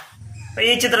 അപ്പൊ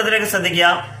ഈ ചിത്രത്തിലേക്ക് ശ്രദ്ധിക്കുക.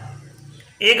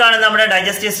 ഈ കാണുന്ന നമ്മുടെ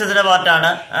ഡൈജസ്റ്റീവ് സിസ്റ്റത്തിന്റെ പാർട്ടാണ്.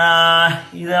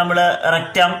 ഇത് നമ്മള്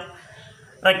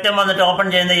റെക്റ്റം വന്നിട്ട് ഓപ്പൺ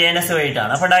ചെയ്യുന്ന ഏനസ്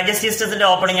വഴിയിട്ടാണ്. അപ്പൊ ഡൈജസ്റ്റീവ് സിസ്റ്റത്തിന്റെ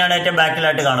ഓപ്പണിംഗ് ആണ് ഏറ്റവും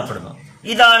ബാക്കിലായിട്ട് കാണപ്പെടുന്നത്.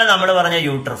 ഇതാണ് നമ്മൾ പറഞ്ഞ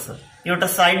യൂട്രസ്.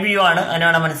 യൂട്രസ് സൈഡ് വ്യൂ ആണ്,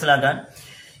 അതിനാണ് മനസ്സിലാക്കാൻ.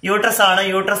 യൂട്രസ് ആണ്.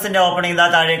 യൂട്രസിന്റെ ഓപ്പണിംഗ് ഇതാ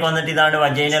താഴേക്ക് വന്നിട്ട് ഇതാണ്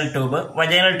വജൈനൽ ട്യൂബ്.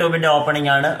 വജൈനൽ ട്യൂബിന്റെ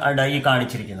ഓപ്പണിംഗ് ആണ് ഈ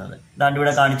കാണിച്ചിരിക്കുന്നത്. ഇതാണ്ട്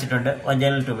ഇവിടെ കാണിച്ചിട്ടുണ്ട്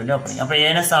വജൈനൽ ട്യൂബിന്റെ ഓപ്പണിംഗ്. അപ്പൊ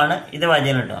ഏനസ് ആണ്, ഇത്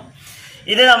വജൈനൽ ട്യൂബ്.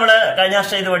 ഇത് നമ്മൾ കഴിഞ്ഞ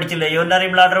വർഷം ഇത് പഠിച്ചില്ലേ, യൂറിനറി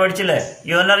ബ്ലാഡർ പഠിച്ചില്ലേ.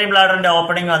 യൂറിനറി ബ്ലാഡറിന്റെ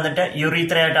ഓപ്പണിംഗ് വന്നിട്ട്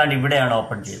യുറീത്രയായിട്ടാണ് ഇവിടെയാണ്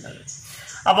ഓപ്പൺ ചെയ്യുന്നത്.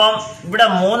 അപ്പം ഇവിടെ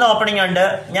 3 ഓപ്പണിംഗ് ഉണ്ട്.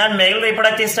 ഞാൻ മെയിൽ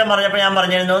റീപ്രൊഡക്റ്റീവ് സിസ്റ്റം പറഞ്ഞപ്പോൾ ഞാൻ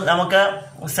പറഞ്ഞിരുന്നു നമുക്ക്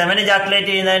സെമന്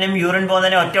ജാക്കുലേറ്റ് ചെയ്യുന്നതിനും യൂറിൻ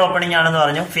പോകുന്നതിനും ഒറ്റ ഓപ്പണിംഗ് ആണെന്ന്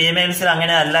പറഞ്ഞു. ഫീമെയിൽസിൽ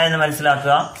അങ്ങനെ അല്ല എന്ന്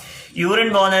മനസ്സിലാക്കുക. യൂറിൻ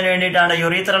പോകുന്നതിന് വേണ്ടിയിട്ടാണ്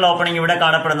യുറീത്രൽ ഓപ്പണിംഗ് ഇവിടെ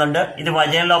കാണപ്പെടുന്നുണ്ട്. ഇത്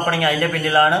വജൈനൽ ഓപ്പണിംഗ് അതിന്റെ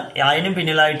പിന്നിലാണ്. അതിനും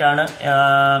പിന്നിലായിട്ടാണ്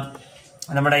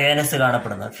നമ്മുടെ ഏനസ്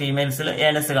കാണപ്പെടുന്നത്. ഫീമെയിൽസിൽ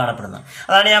ഏനസ് കാണപ്പെടുന്നത്.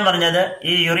 അതാണ് ഞാൻ പറഞ്ഞത്,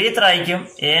 ഈ യുറീത്രയ്ക്കും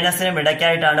ഏനസിനും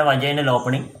ഇടയ്ക്കായിട്ടാണ് വജൈനൽ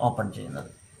ഓപ്പണിംഗ് ഓപ്പൺ ചെയ്യുന്നത്.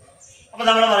 അപ്പൊ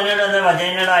നമ്മൾ പറഞ്ഞിട്ടുള്ളത്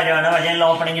വജൈനയുടെ കാര്യമാണ്. വജൈനൽ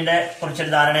ഓപ്പണിംഗിന്റെ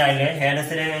കുറിച്ചൊരു ധാരണയായില്ലേ.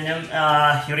 ഏനസിനും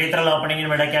യുറീത്രൽ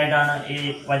ഓപ്പണിംഗിനും ഇടയ്ക്കായിട്ടാണ് ഈ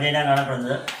വജൈന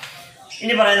കാണപ്പെടുന്നത്.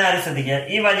 ഇനി പറയുന്ന കാര്യം ശ്രദ്ധിക്കുക.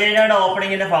 ഈ വജൈനയുടെ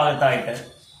ഓപ്പണിംഗിന്റെ ഭാഗത്തായിട്ട്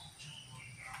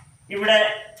ഇവിടെ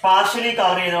പാർഷ്യലി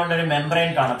കവർ ചെയ്തുകൊണ്ട് ഒരു മെംബ്രെയിൻ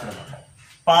കാണപ്പെടുന്നുണ്ട്.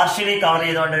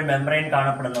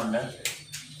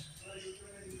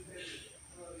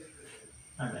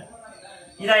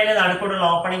 ഇതതിന്റെ നടുക്കൂടുള്ള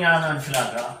ഓപ്പണിംഗ് ആണെന്ന്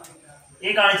മനസ്സിലാക്കുക.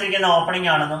 ഈ കാണിച്ചിരിക്കുന്ന ഓപ്പണിംഗ്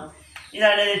ആണെന്നും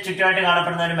ഇതതിന് ചുറ്റുമായിട്ട്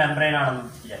കാണപ്പെടുന്ന ഒരു മെംബ്രെയിൻ ആണെന്നും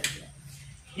വിചാരിക്കുക.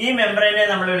 ഈ മെംബ്രെയിനെ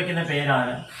നമ്മൾ വിളിക്കുന്ന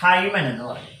പേരാണ് ഹൈമൻ എന്ന്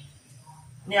പറയും.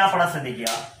 ഇനി ആ പടം ശ്രദ്ധിക്കുക.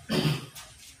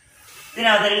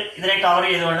 ഇതിനകത്ത് ഇതിനെ കവർ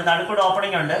ചെയ്തുകൊണ്ട് നടുക്കൂട്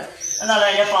ഓപ്പണിംഗ് ഉണ്ട്, എന്നാൽ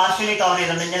അതിനെ പാർഷ്യലി കവർ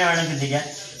ചെയ്തുകൊണ്ട് ഇങ്ങനെ വേണം ചിന്തിക്കാൻ.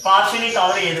 പാർഷ്യലി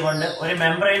കവർ ചെയ്തുകൊണ്ട് ഒരു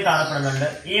മെംബ്രെയിൻ കാണപ്പെടുന്നുണ്ട്.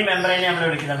 ഈ മെംബ്രെയിനെ നമ്മൾ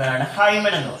വിളിക്കുന്ന പേരാണ്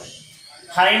ഹൈമൻ എന്ന് പറയും.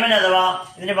 ഹൈമൻ അഥവാ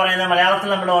ഇതിന് പറയുന്ന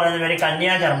മലയാളത്തിൽ നമ്മൾ പറയുന്ന പേര്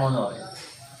കന്യാചർമ്മം എന്ന് പറയും.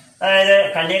 അതായത്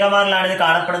കന്യകമാരിലാണ് ഇത്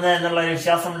കാണപ്പെടുന്നത് എന്നുള്ള ഒരു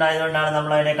വിശ്വാസം ഉണ്ടായതുകൊണ്ടാണ്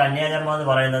നമ്മൾ അതിനെ കന്യാചർമ്മം എന്ന്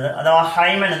പറയുന്നത്, അഥവാ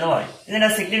ഹൈമൻ എന്ന് പറയും. ഇതിന്റെ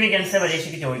സിഗ്നിഫിക്കൻസ്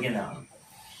പരീക്ഷയ്ക്ക് ചോദിക്കുന്നതാണ്.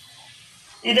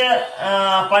 ഇത്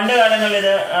പണ്ട് കാലങ്ങളിൽ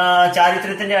ഇത്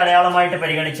ചാരിത്രത്തിന്റെ അടയാളമായിട്ട്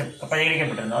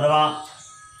പരിഗണിക്കപ്പെട്ടിരുന്നു. അഥവാ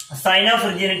സൈൻ ഓഫ്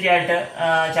വിർജിനിറ്റി ആയിട്ട്,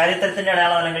 ചാരിത്രത്തിന്റെ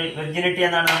അടയാളം അല്ലെങ്കിൽ വിർജിനിറ്റി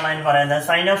എന്നാണ് നമ്മൾ അതിന് പറയുന്നത്.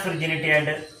 സൈൻ ഓഫ് വിർജിനിറ്റി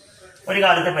ആയിട്ട് ഒരു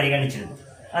കാലത്ത് പരിഗണിച്ചിരുന്നു.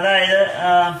 അതായത്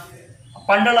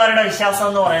പണ്ടുള്ളവരുടെ വിശ്വാസം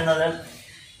എന്ന് പറയുന്നത്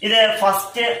ഇത്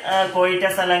ഫസ്റ്റ്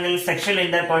കോയിറ്റസ് അല്ലെങ്കിൽ സെക്ഷൽ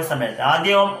ഇന്റർകോഴ്സ് സമയത്ത്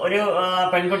ആദ്യം ഒരു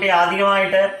പെൺകുട്ടി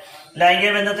ആദ്യമായിട്ട്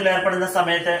ലൈംഗിക ബന്ധത്തിൽ ഏർപ്പെടുന്ന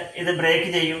സമയത്ത് ഇത് ബ്രേക്ക്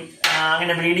ചെയ്യും,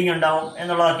 അങ്ങനെ ബ്ലീഡിംഗ് ഉണ്ടാവും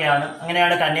എന്നുള്ളതൊക്കെയാണ്.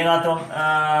 അങ്ങനെയാണ് കന്യകാത്വം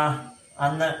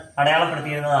അന്ന്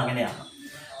അടയാളപ്പെടുത്തിയിരുന്നത്. അങ്ങനെയാണ്.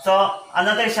 സോ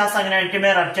അന്നത്തെ വിശ്വാസം അങ്ങനെ it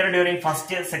may rupture during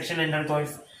first sexual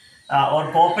intercourse or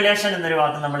copulation എന്നൊരു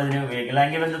വാക്ക് നമ്മൾ ഇതിന് ഉപയോഗിക്കും.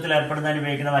 ലൈംഗിക ബന്ധത്തിൽ ഏർപ്പെടുന്നതിന്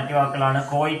ഉപയോഗിക്കുന്ന മറ്റു വാക്കുകളാണ്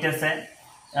കോയിറ്റസ്,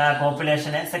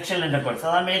 കോപ്പുലേഷന്, സെക്ഷൽ ഇന്റർകോഴ്സ്.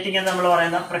 അതാണ് മീറ്റിംഗ് എന്ന് നമ്മൾ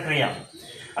പറയുന്ന പ്രക്രിയയാണ്.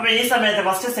 അപ്പൊ ഈ സമയത്ത്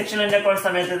ഫസ്റ്റ് സെക്ഷൽ ഇന്റർകോഴ്സ്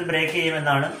സമയത്ത് ഇത് ബ്രേക്ക്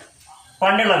ചെയ്യുമെന്നാണ്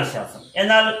പണ്ടുള്ള വിശ്വാസം.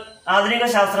 എന്നാൽ ആധുനിക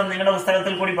ശാസ്ത്രം നിങ്ങളുടെ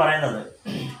പുസ്തകത്തിൽ കൂടി പറയുന്നത്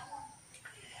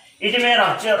it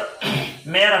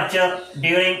may rupture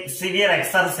during severe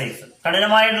exercise,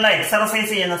 കഠിനമായിട്ടുള്ള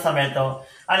exercise ചെയ്യുന്ന സമയത്തോ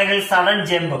അല്ലെങ്കിൽ സഡൻ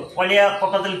ജമ്പ്, വലിയ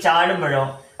പൊക്കത്തിൽ ചാടുമ്പോഴോ,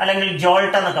 അല്ലെങ്കിൽ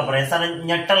ജോൾട്ട് എന്നൊക്കെ പറയും, സഡൻ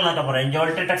ഞെട്ടൽ എന്നൊക്കെ പറയും.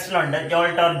 Jolt ടെക്സ്റ്റിലുണ്ട്,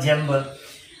 jolt or jump.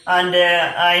 And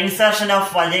insertion of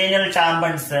vaginal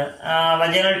ടാമ്പൺസ്,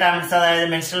 അതായത്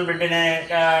മെൻസ്ട്രൽ ബ്ലഡിനെ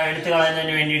എടുത്തു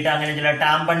കളയുന്നതിന് വേണ്ടിയിട്ട് അങ്ങനെ ചില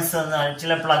ടാമ്പൺസ്,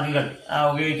 ചില പ്ലഗുകൾ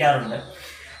ഉപയോഗിക്കാറുണ്ട്.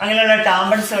 അങ്ങനെയുള്ള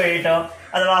ടാമ്പൺസ് വഴിയിട്ടോ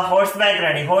അഥവാ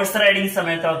ഹോഴ്സ് റൈഡിങ്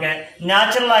സമയത്തൊക്കെ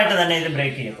നാച്ചുറൽ ആയിട്ട് തന്നെ ഇത്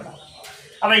ബ്രേക്ക് ചെയ്യപ്പെടാം.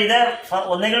 അപ്പൊ ഇത്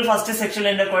ഒന്നുകിൽ ഫസ്റ്റ് സെക്ഷൽ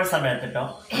ഇന്റർകോഴ്സ് സമയത്തിട്ടോ,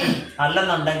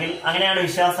 അല്ലെന്നുണ്ടെങ്കിൽ അങ്ങനെയാണ്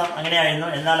വിശ്വാസം, അങ്ങനെയായിരുന്നു.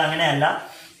 എന്നാൽ അങ്ങനെയല്ല.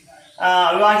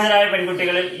 അവിവാഹിതരായ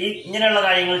പെൺകുട്ടികളിൽ ഇങ്ങനെയുള്ള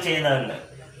കാര്യങ്ങൾ ചെയ്യുന്നവരുണ്ട്.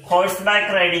 ഹോഴ്സ്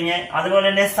ബാക്ക് റൈഡിങ്, അതുപോലെ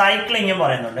തന്നെ സൈക്ലിങ്ങും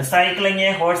പറയുന്നുണ്ട്. Cycling,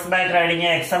 horse back riding,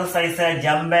 exercise,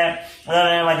 jump,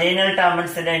 അതുപോലെ വജൈനൽ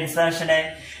ടാമ്പൺസിന്റെ ഇൻസർഷന്,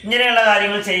 ഇങ്ങനെയുള്ള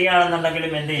കാര്യങ്ങൾ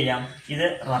ചെയ്യുകയാണെന്നുണ്ടെങ്കിലും എന്ത് ചെയ്യാം, ഇത്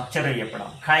റപ്ചർ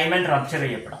ചെയ്യപ്പെടാം, ഹൈമൻ റപ്ചർ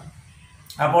ചെയ്യപ്പെടാം.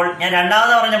 അപ്പോൾ ഞാൻ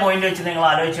രണ്ടാമത് പറഞ്ഞ പോയിന്റ് വെച്ച് നിങ്ങൾ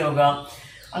ആലോചിച്ച് നോക്കുക.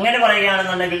 അങ്ങനെ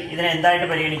പറയുകയാണെന്നുണ്ടെങ്കിൽ ഇതിനെ എന്തായിട്ട്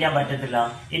പരിഗണിക്കാൻ പറ്റത്തില്ല.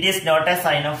 It is not A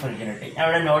sign of virginity. ഞാൻ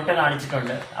ഇവിടെ നോട്ട്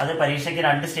കാണിച്ചിട്ടുണ്ട്. അത് പരീക്ഷയ്ക്ക്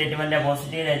 2 സ്റ്റേറ്റ്മെന്റ്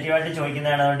പോസിറ്റീവ് നെഗറ്റീവായിട്ട്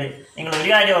ചോദിക്കുന്നതാണ്. അതുകൊണ്ട് നിങ്ങൾ ഒരു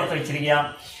കാര്യം ഓർത്ത് വെച്ചിരിക്കുക,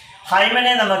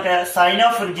 ഹൈമനെ നമുക്ക് സൈൻ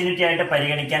ഓഫ് വിർജിനിറ്റി ആയിട്ട്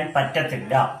പരിഗണിക്കാൻ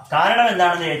പറ്റത്തില്ല. കാരണം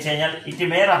എന്താണെന്ന് ചോദിച്ചു കഴിഞ്ഞാൽ it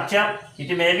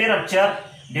may be rupture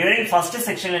during first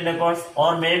sexual intercourse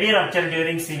or may be rupture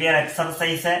during severe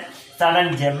exercise, sudden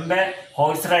jump,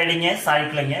 horse riding,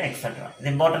 cycling etcetera. ഇത്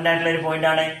ഇമ്പോർട്ടന്റ് ആയിട്ടുള്ള ഒരു പോയിന്റ്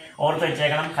ആണ്, ഓർത്ത്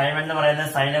വെച്ചേക്കണം. ഹൈമൻ എന്ന് പറയുന്നത്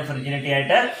സൈൻ ഓഫ് വിർജിനിറ്റി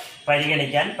ആയിട്ട്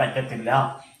പരിഗണിക്കാൻ പറ്റത്തില്ല.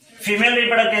 ഫീമെയിൽ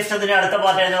റീപ്രൊഡക്റ്റീവ് സിസ്റ്റത്തിന്റെ അടുത്ത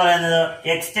പാർട്ട് എന്ന് പറയുന്നത്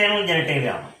എക്സ്റ്റേണൽ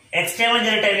ജെനിറ്റേലിയ ആണ്. എക്സ്റ്റേണൽ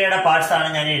ജെനിറ്റേലിയയുടെ പാർട്സ് ആണ്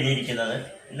ഞാൻ എഴുതിയിരിക്കുന്നത്.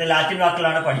 ഇത് ലാറ്റിൻ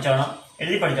വാക്കുകളാണ്,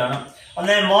 എഴുതി പഠിച്ചോണം.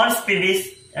 ഒന്ന് മോൺസ് പിബിസ്,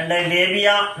 രണ്ട് ലേബിയ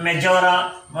മെജോറ,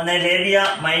 മൂന്ന് ലേബിയ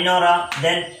മൈനോറ,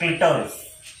 ദെൻ ക്ലിറ്റോറിസ്.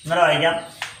 ഇന്നലെ വായിക്കാം.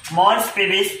 Mons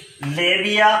പിബിസ്,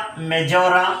 ലേബിയ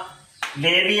majora,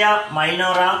 ലേബിയ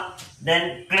minora, then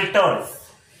clitoris.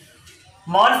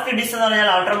 Mons പിബിസ് എന്ന് പറഞ്ഞാൽ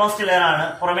ഔട്ടർ മോസ്റ്റ് ലെയർ ആണ്,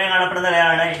 പുറമേ കാണപ്പെടുന്ന ലെയർ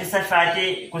ആണ്. It is A fatty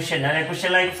cushion, അല്ലെങ്കിൽ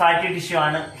കുഷൻ ലൈക്ക് ഫാറ്റി ടിഷ്യൂ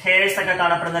ആണ്. ഹെയർസ് ഒക്കെ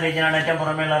കാണപ്പെടുന്ന റീജിയൻ ആണ്, ഏറ്റവും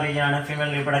പുറമേയുള്ള റീജിയൻ ആണ്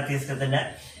ഫീമെയിൽ റീപ്രൊഡക്റ്റീവ് സിസ്റ്റത്തിന്റെ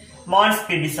മോൺസ്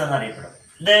പിബിസ് എന്നറിയപ്പെടും.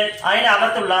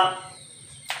 അതിനകത്തുള്ള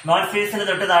മോൺസ് പിബിസിന്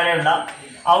തൊട്ട് താഴെയുള്ള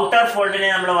ഔട്ടർ ഫോൾഡിനെ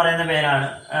നമ്മൾ പറയുന്ന പേരാണ്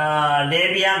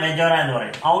ലേബിയ മെജോറ എന്ന്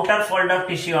പറയും. ഔട്ടർ ഫോൾഡ് ഓഫ്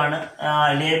ടിഷ്യൂ ആണ്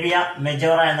ലേബിയ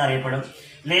മെജോറ എന്നറിയപ്പെടും.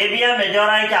 ലേബിയ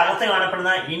മെജോറയ്ക്ക് അകത്ത്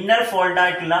കാണപ്പെടുന്ന ഇന്നർ ഫോൾഡ്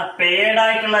ആയിട്ടുള്ള പെയർഡ്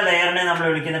ആയിട്ടുള്ള ലെയറിനെ നമ്മൾ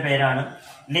വിളിക്കുന്ന പേരാണ്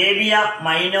ലേബിയ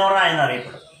മൈനോറ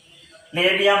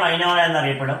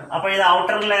എന്നറിയപ്പെടും. അപ്പൊ ഇത്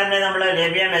ഔട്ടർ ലെയറിനെ നമ്മൾ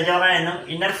ലേബിയ മെജോറ എന്നും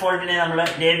ഇന്നർ ഫോൾഡിനെ നമ്മൾ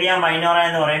ലേബിയ മൈനോറ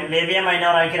എന്ന് പറയും. ലേബിയ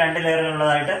മൈനോറയ്ക്ക് 2 ലെയറുകൾ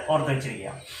ഉള്ളതായിട്ട് ഓർത്ത്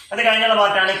വെച്ചിരിക്കുക. അത് കഴിഞ്ഞുള്ള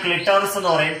പാർട്ടാണ് ക്ലിറ്റോറിസ് എന്ന്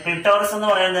പറയും. ക്ലിറ്റോറിസ് എന്ന്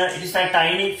പറയുന്നത് it is A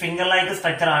tiny finger like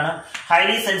structure ആണ്.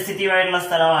 ഹൈലി സെൻസിറ്റീവ് ആയിട്ടുള്ള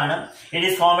സ്ഥലമാണ്. It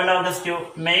is homologous to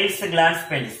males glance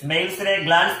penis. മെയിൽസിലെ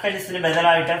glance പെനിസിന്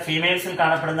ബദലായിട്ട് ഫീമെയിൽസിൽ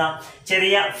കാണപ്പെടുന്ന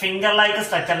ചെറിയ ഫിംഗർ ലൈക്ക്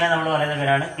സ്ട്രക്ചറിനെ നമ്മൾ പറയുന്ന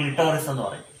പേരാണ് ക്ലിറ്റോറിസ് എന്ന്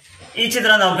പറയും. ഈ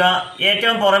ചിത്രം നോക്കുക.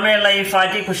 ഏറ്റവും പുറമേയുള്ള ഈ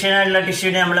ഫാറ്റി കുഷ്യനായിട്ടുള്ള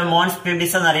ടിഷ്യൂനെ നമ്മൾ മോൺസ്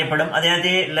പിബിസ് എന്നറിയപ്പെടും.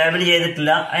 അതിനകത്ത് ലേബിൾ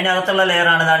ചെയ്തിട്ടില്ല. അതിനകത്തുള്ള ലെയർ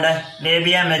ആണ് ഏതാണ്ട്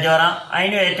ലേബിയ മെജോറ.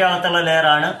 അതിന് ഏറ്റവും അകത്തുള്ള ലെയർ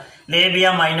ആണ് ലേബിയ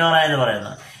മൈനോറ എന്ന്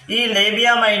പറയുന്നത്. ഈ ലേബിയ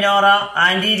മൈനോറ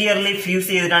ആന്റീരിയർലി ഫ്യൂസ്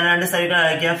ചെയ്തിട്ടാണ്, 2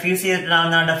 സൈഡിൽ ഫ്യൂസ്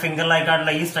ചെയ്തിട്ടാണ് ഫിംഗർ ലൈക്ക്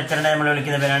ആയിട്ടുള്ള ഈ സ്ട്രക്ചറിനെ നമ്മൾ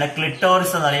വിളിക്കുന്ന പേരാണ്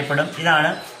ക്ലിറ്റോറിസ് എന്നറിയപ്പെടും.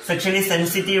 ഇതാണ് സെക്ഷലി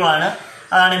സെൻസിറ്റീവ് ആണ്.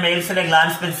 അതാണ് മെയിൽസിലെ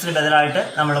ഗ്ലാൻസ് പെനിസിന് ബദലായിട്ട്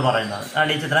നമ്മൾ പറയുന്നത്.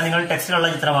 അതാണ് ഈ ചിത്രം. നിങ്ങൾ ടെക്സ്റ്റിലുള്ള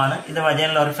ചിത്രമാണ്. ഇത്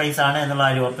വജൈനൽ ഓറിഫൈസ് ആണ് എന്നുള്ള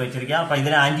കാര്യം ഓർത്ത് വെച്ചിരിക്കുക. അപ്പൊ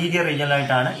ഇതിന് ആന്റീരിയർ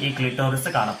റീജിയനിലായിട്ടാണ് ഈ ക്ലിറ്റോറിസ്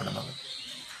കാണപ്പെടുന്നത്.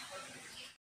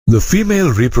 The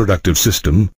female reproductive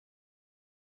system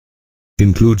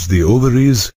includes the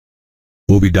ovaries,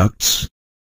 oviducts,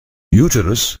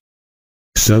 uterus,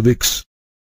 cervix,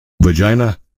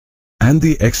 vagina, and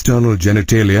the external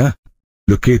genitalia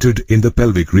located in the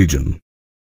pelvic region.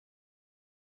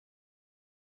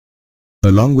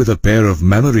 Along with a pair of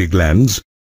mammary glands,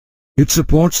 it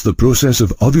supports the process of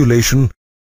ovulation,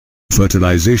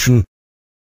 fertilization,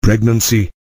 pregnancy,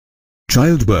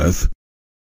 childbirth,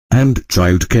 and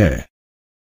childcare.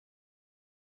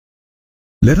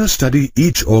 Let us study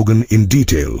each organ in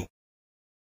detail.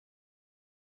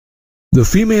 The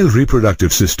female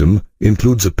reproductive system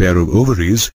includes a pair of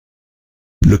ovaries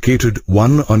located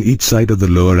one on each side of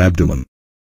the lower abdomen.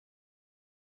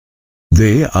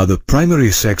 They are the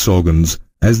primary sex organs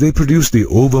as they produce the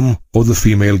ovum or the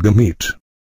female gamete.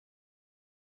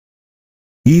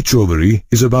 Each ovary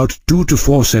is about 2 to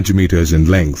 4 centimeters in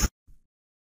length.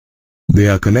 They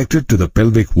are connected to the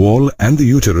pelvic wall and the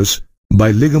uterus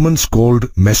by ligaments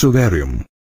called mesovarium.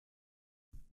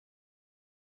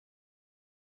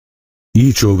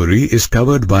 Each ovary is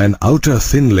covered by an outer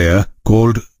thin layer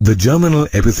called the germinal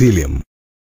epithelium.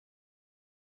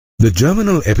 The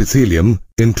germinal epithelium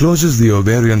encloses the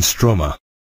ovarian stroma,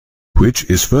 which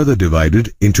is further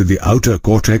divided into the outer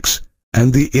cortex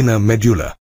and the inner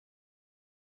medulla.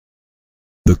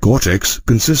 The cortex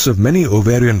consists of many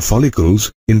ovarian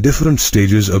follicles in different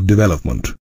stages of development.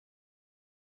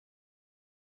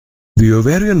 The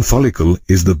ovarian follicle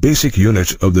is the basic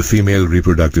unit of the female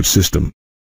reproductive system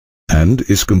and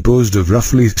is composed of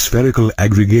roughly spherical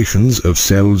aggregations of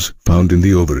cells found in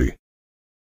the ovary.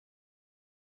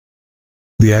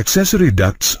 The accessory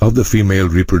ducts of the female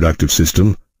reproductive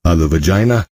system are the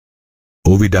vagina,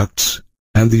 oviducts,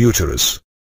 and the uterus.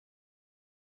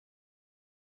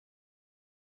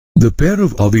 The pair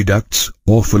of oviducts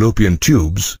or fallopian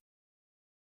tubes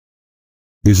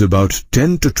is about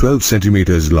 10 to 12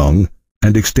 centimeters long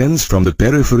and extends from the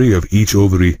periphery of each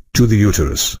ovary to the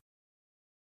uterus.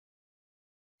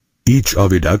 Each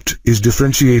oviduct is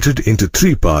differentiated into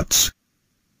 3 parts,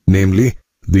 namely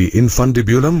the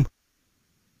infundibulum,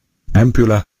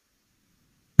 ampulla,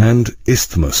 and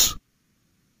isthmus.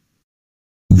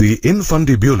 The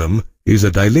infundibulum is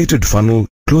a dilated funnel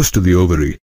close to the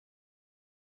ovary,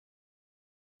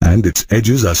 and its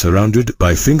edges are surrounded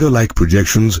by finger-like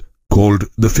projections called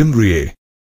the fimbriae.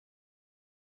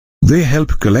 They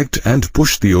help collect and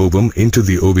push the ovum into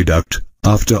the oviduct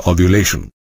after ovulation.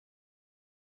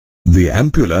 The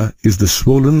ampulla is the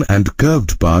swollen and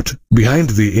curved part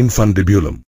behind the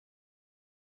infundibulum.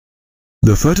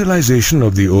 The fertilization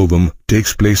of the ovum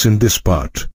takes place in this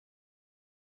part.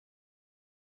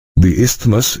 The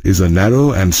isthmus is a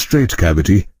narrow and straight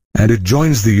cavity, and it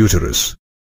joins the uterus.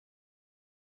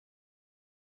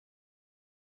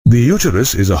 The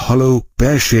uterus is a hollow,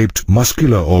 pear-shaped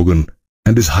muscular organ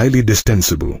and is highly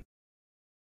distensible.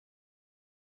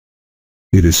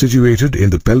 It is situated in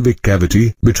the pelvic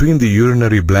cavity between the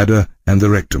urinary bladder and the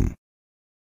rectum.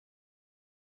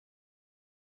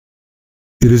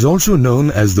 It is also known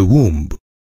as the womb.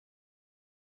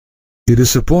 It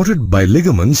is supported by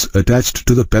ligaments attached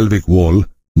to the pelvic wall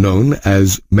known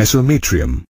as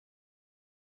mesometrium.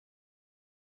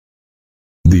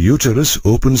 The uterus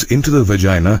opens into the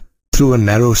vagina through a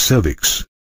narrow cervix.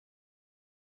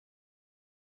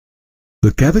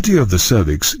 The cavity of the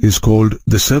cervix is called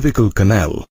the cervical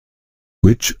canal,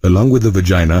 which, along with the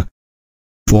vagina,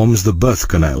 forms the birth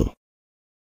canal.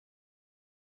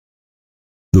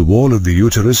 The wall of the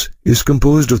uterus is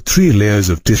composed of 3 layers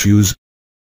of tissues.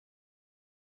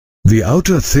 The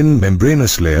outer thin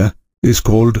membranous layer is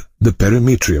called the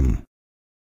perimetrium.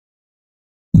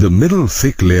 The middle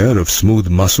thick layer of smooth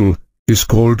muscle is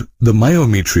called the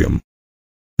myometrium,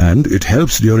 and it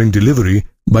helps during delivery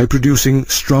by producing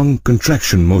strong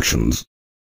contraction motions.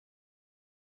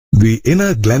 The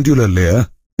inner glandular layer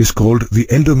is called the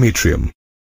endometrium,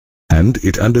 and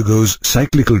it undergoes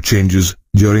cyclical changes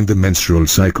during the menstrual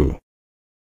cycle.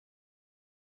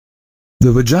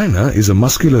 The vagina is a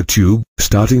muscular tube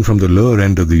starting from the lower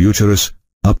end of the uterus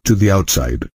up to the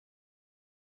outside.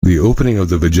 The opening of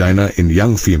the vagina in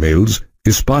young females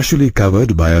is partially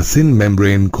covered by a thin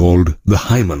membrane called the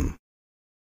hymen.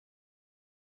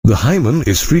 The hymen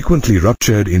is frequently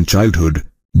ruptured in childhood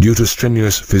due to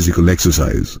strenuous physical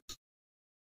exercise.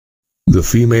 The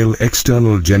female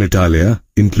external genitalia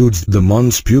includes the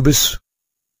mons pubis,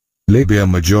 labia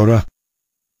majora,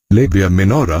 labia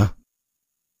minora,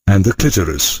 and the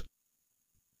clitoris.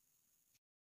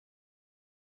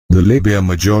 The labia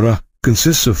majora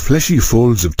consists of fleshy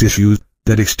folds of tissue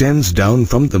that extends down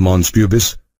from the mons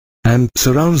pubis and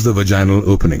surrounds the vaginal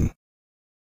opening.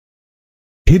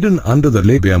 Hidden under the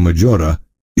labia majora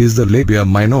is the labia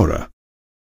minora.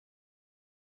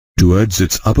 Towards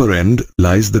its upper end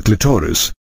lies the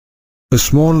clitoris, a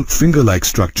small finger-like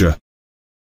structure,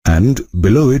 and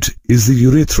below it is the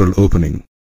urethral opening.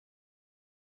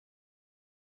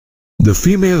 The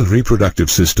female reproductive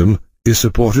system is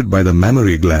supported by the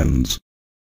mammary glands.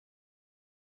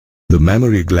 The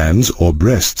mammary glands or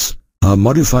breasts are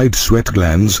modified sweat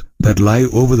glands that lie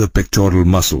over the pectoral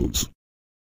muscles.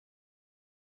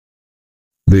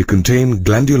 They contain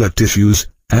glandular tissues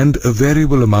and a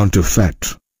variable amount of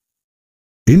fat.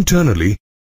 Internally,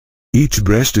 each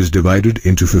breast is divided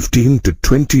into 15 to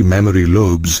 20 mammary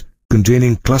lobes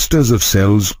containing clusters of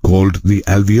cells called the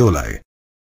alveoli.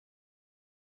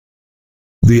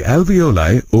 The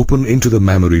alveoli open into the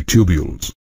mammary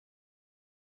tubules.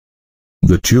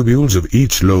 The tubules of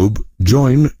each lobe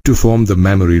join to form the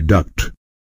mammary duct.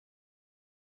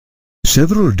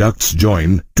 Several ducts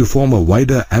join to form a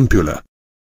wider ampulla,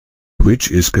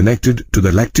 which is connected to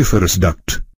the lactiferous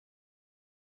duct.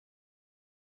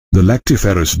 The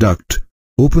lactiferous duct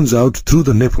opens out through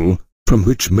the nipple from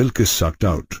which milk is sucked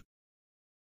out.